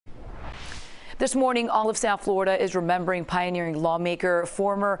This morning, all of South Florida is remembering pioneering lawmaker,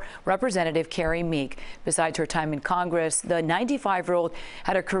 former Representative Carrie Meek. Besides her time in Congress, the 95-year-old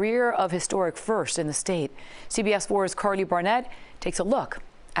had a career of historic firsts in the state. CBS 4's Karli Barnett takes a look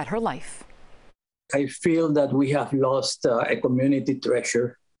at her life. I feel that we have lost a community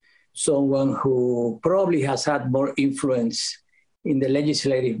treasure, someone who probably has had more influence in the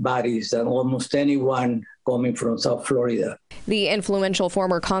legislative bodies than almost anyone coming from South Florida. The influential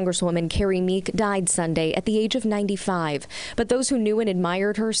former Congresswoman Carrie Meek died Sunday at the age of 95. But those who knew and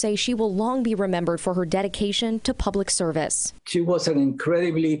admired her say she will long be remembered for her dedication to public service. She was an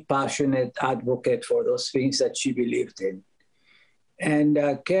incredibly passionate advocate for those things that she believed in. And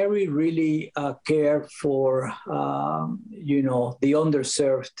Carrie really cared for, the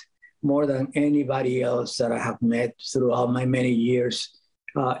underserved more than anybody else that I have met throughout my many years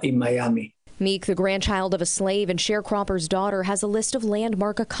in Miami. Meek, the grandchild of a slave and sharecropper's daughter, has a list of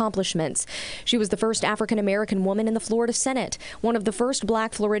landmark accomplishments. She was the first African-American woman in the Florida Senate, one of the first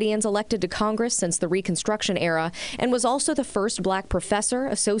black Floridians elected to Congress since the Reconstruction era, and was also the first black professor,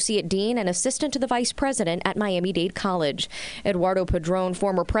 associate dean, and assistant to the vice president at Miami-Dade College. Eduardo Padron,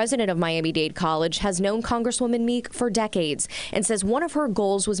 former president of Miami-Dade College, has known Congresswoman Meek for decades and says one of her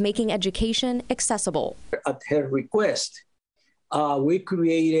goals was making education accessible. At her request, we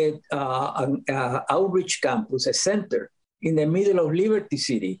created an outreach campus, a center in the middle of Liberty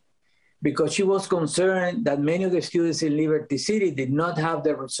City, because she was concerned that many of the students in Liberty City did not have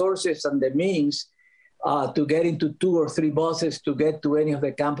the resources and the means to get into 2 or 3 buses to get to any of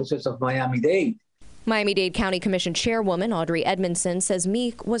the campuses of Miami-Dade. Miami-Dade County Commission Chairwoman Audrey Edmondson says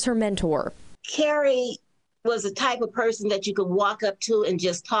Meek was her mentor. Carrie was the type of person that you could walk up to and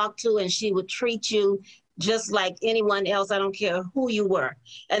just talk to, and she would treat you just like anyone else. I don't care who you were.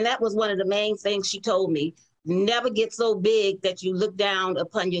 And that was one of the main things she told me. Never get so big that you look down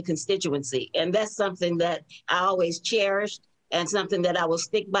upon your constituency. And that's something that I always cherished and something that I will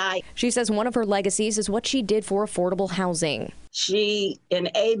stick by. She says one of her legacies is what she did for affordable housing. She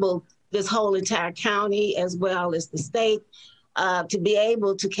enabled this whole entire county as well as the state to be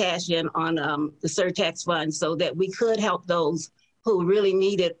able to cash in on the surtax fund so that we could help those who really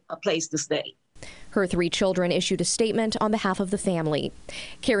needed a place to stay. Her 3 children issued a statement on behalf of the family.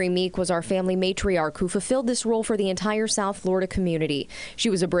 Carrie Meek was our family matriarch who fulfilled this role for the entire South Florida community. She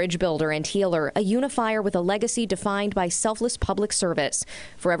was a bridge builder and healer, a unifier with a legacy defined by selfless public service.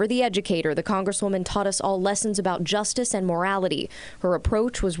 Forever the educator, the Congresswoman taught us all lessons about justice and morality. Her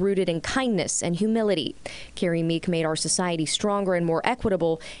approach was rooted in kindness and humility. Carrie Meek made our society stronger and more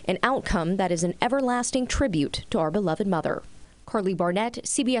equitable, an outcome that is an everlasting tribute to our beloved mother. Karli Barnett,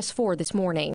 CBS 4 This Morning.